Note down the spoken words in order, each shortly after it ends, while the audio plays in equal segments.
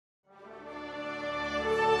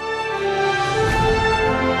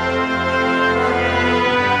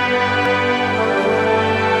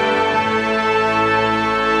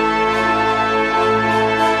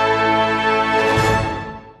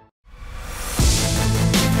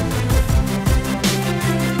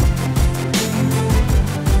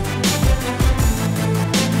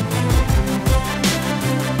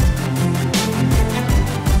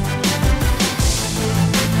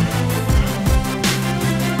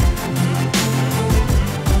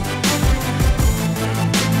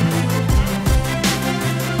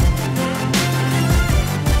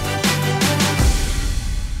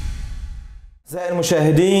أعزائي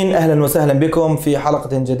المشاهدين، أهلا وسهلا بكم في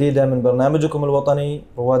حلقة جديدة من برنامجكم الوطني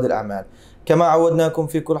رواد الأعمال. كما عودناكم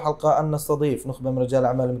في كل حلقة أن نستضيف نخبة من رجال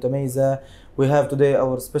الأعمال المتميزة. We have today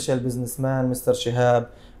our special businessman, Mr. Shihab,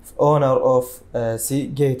 owner of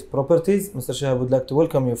Seagate Properties. Mr. Shihab, would like to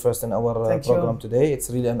welcome you first in our program today. It's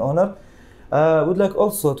really an honor. Would like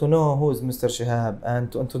also to know who is Mr. Shihab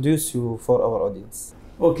and to introduce you for our audience.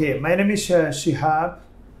 Okay, my name is Shihab.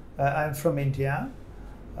 I'm from India.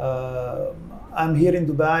 I'm here in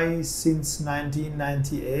Dubai since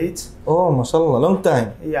 1998. Oh, mashallah, long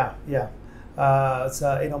time. Yeah.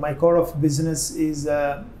 So my core of business is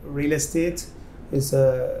real estate. Is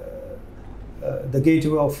the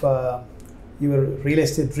gateway of your real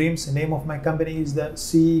estate dreams. The name of my company is the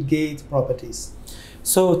Seagate Properties.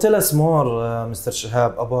 So tell us more, Mr.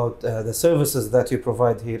 Shihab, about the services that you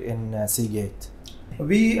provide here in Seagate.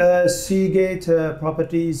 We Seagate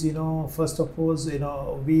Properties, first of all,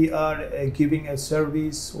 we are giving a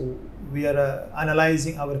service. We are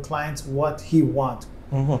analyzing our clients what he want.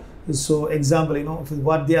 Mm-hmm. So, example,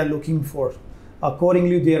 what they are looking for.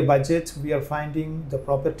 Accordingly, their budget, we are finding the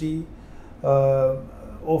property,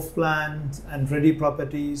 off-plan and ready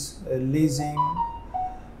properties, leasing,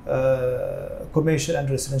 commercial and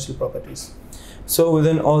residential properties. So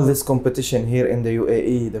within all this competition here in the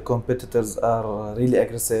UAE, the competitors are really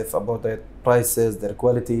aggressive about their prices, their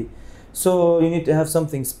quality. So you need to have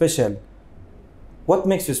something special. What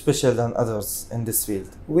makes you special than others in this field?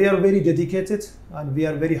 We are very dedicated and we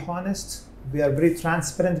are very honest. We are very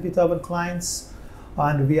transparent with our clients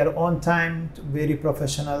and we are on time, very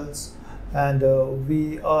professionals. And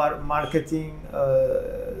we are marketing,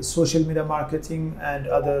 social media marketing and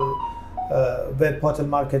other web portal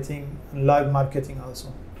marketing, live marketing also.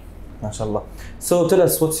 MashaAllah. So tell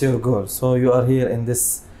us, what's your goal? So you are here in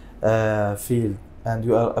this field and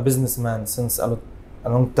you are a businessman since a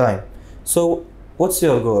long time. So what's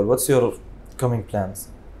your goal? What's your coming plans?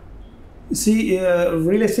 See,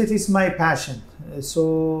 real estate is my passion.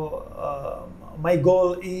 So my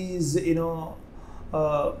goal is,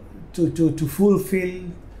 to fulfill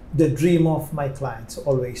the dream of my clients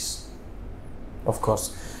always. Of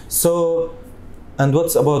course. So, and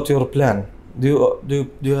what's about your plan? Do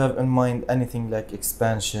you have in mind anything like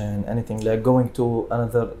expansion, anything like going to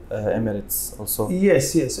another Emirates also?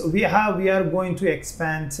 Yes. We are going to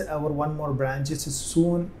expand our one more branch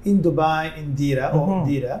soon in Dubai, in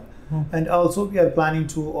Dira, and also we are planning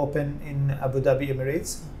to open in Abu Dhabi,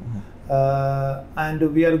 Emirates. And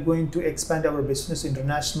we are going to expand our business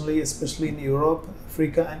internationally, especially in Europe,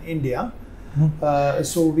 Africa, and India.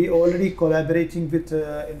 So we already collaborating with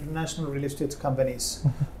international real estate companies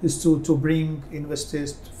is to bring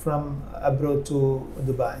investors from abroad to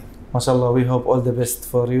Dubai. MashaAllah, we hope all the best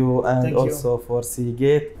for you and Thank also you. for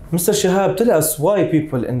Seagate. Mr. Shihab, tell us why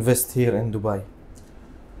people invest here in Dubai.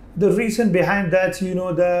 The reason behind that,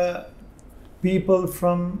 the people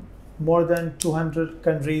from more than 200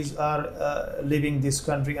 countries are living this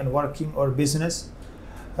country and working or business.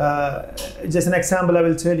 Just an example I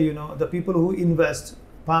will tell you, the people who invest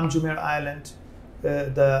Palm Jumeirah Island,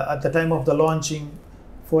 at the time of the launching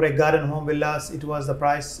for a garden home villas, it was the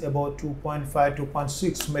price about 2.5,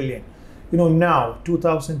 2.6 million. Now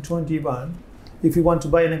 2021, if you want to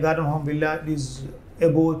buy a garden home villa, it is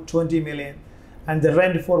about 20 million, and the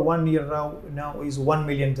rent for 1 year now is 1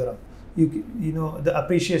 million dirham. The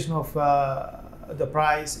appreciation of the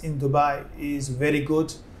price in Dubai is very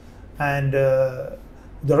good, and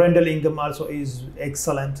the rental income also is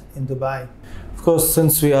excellent in Dubai. Of course,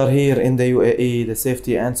 since we are here in the UAE, the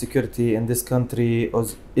safety and security in this country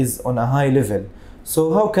is on a high level.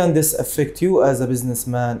 So how can this affect you as a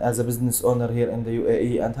businessman, as a business owner here in the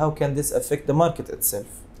UAE, and how can this affect the market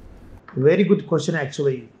itself? Very good question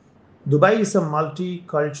actually. Dubai is a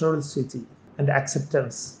multicultural city and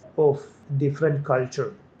acceptance of different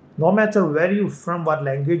culture. No matter where you're from, what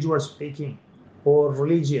language you are speaking or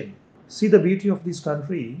religion. See, the beauty of this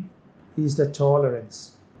country is the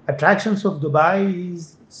tolerance. Attractions of Dubai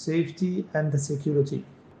is safety and the security.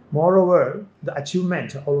 Moreover, the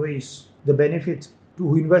achievement always, the benefit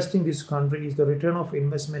to invest in this country is the return of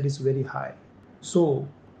investment is very high. So,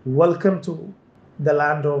 welcome to the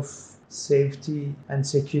land of safety and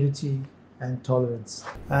security and tolerance.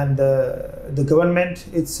 And the government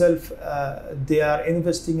itself, they are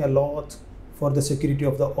investing a lot for the security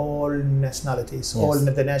of all nationalities, all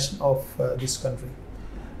the nation of this country.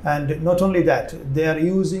 And not only that, they are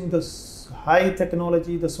using the high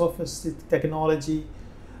technology, the sophisticated technology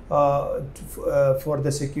for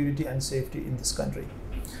the security and safety in this country.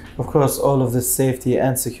 Of course, all of this safety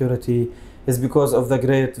and security is because of the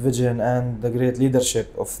great vision and the great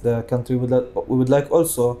leadership of the country. We would like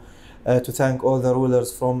also to thank all the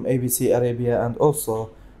rulers from ABC Arabia and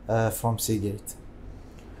also from Seagate.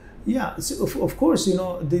 Yeah, so of course,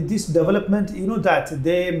 this development, that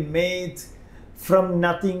they made from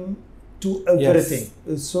nothing to everything.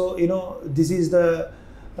 Yes. So, this is the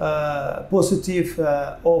positive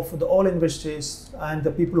of the all investors and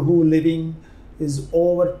the people who living is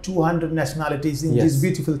over 200 nationalities in this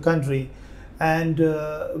beautiful country. And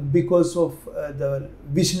because of the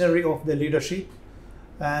visionary of the leadership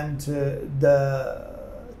and the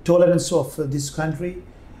tolerance of this country,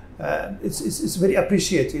 it's very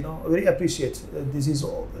appreciate, very appreciate. This is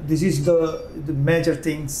the major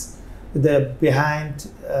things behind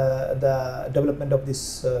the development of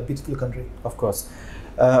this beautiful country. Of course.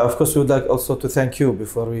 We would like also to thank you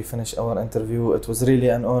before we finish our interview. It was really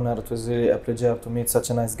an honor. It was really a pleasure to meet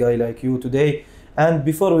such a nice guy like you today. And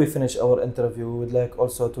before we finish our interview, we would like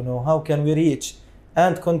also to know how can we reach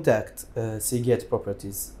and contact Seagate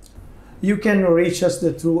Properties. You can reach us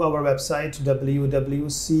through our website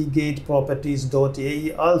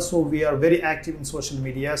www.seagateproperties.ae. Also, we are very active in social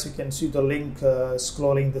media, so you can see the link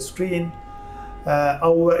scrolling the screen.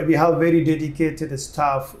 We have very dedicated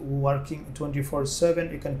staff working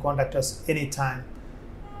 24/7. You can contact us anytime.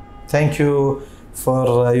 Thank you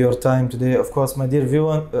for your time today. Of course, my dear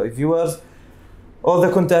viewers, all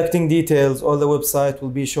the contacting details, all the website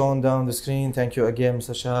will be shown down the screen. Thank you again,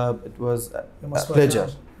 Mr. Shihab. It was a pleasure.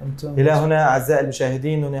 إلى هنا أعزائي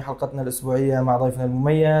المشاهدين، هنا حلقتنا الأسبوعية مع ضيفنا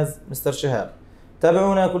المميز مستر شهاب.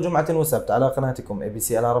 تابعونا كل جمعة وسبت على قناتكم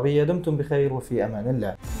ABC العربية. دمتم بخير وفي أمان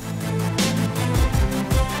الله.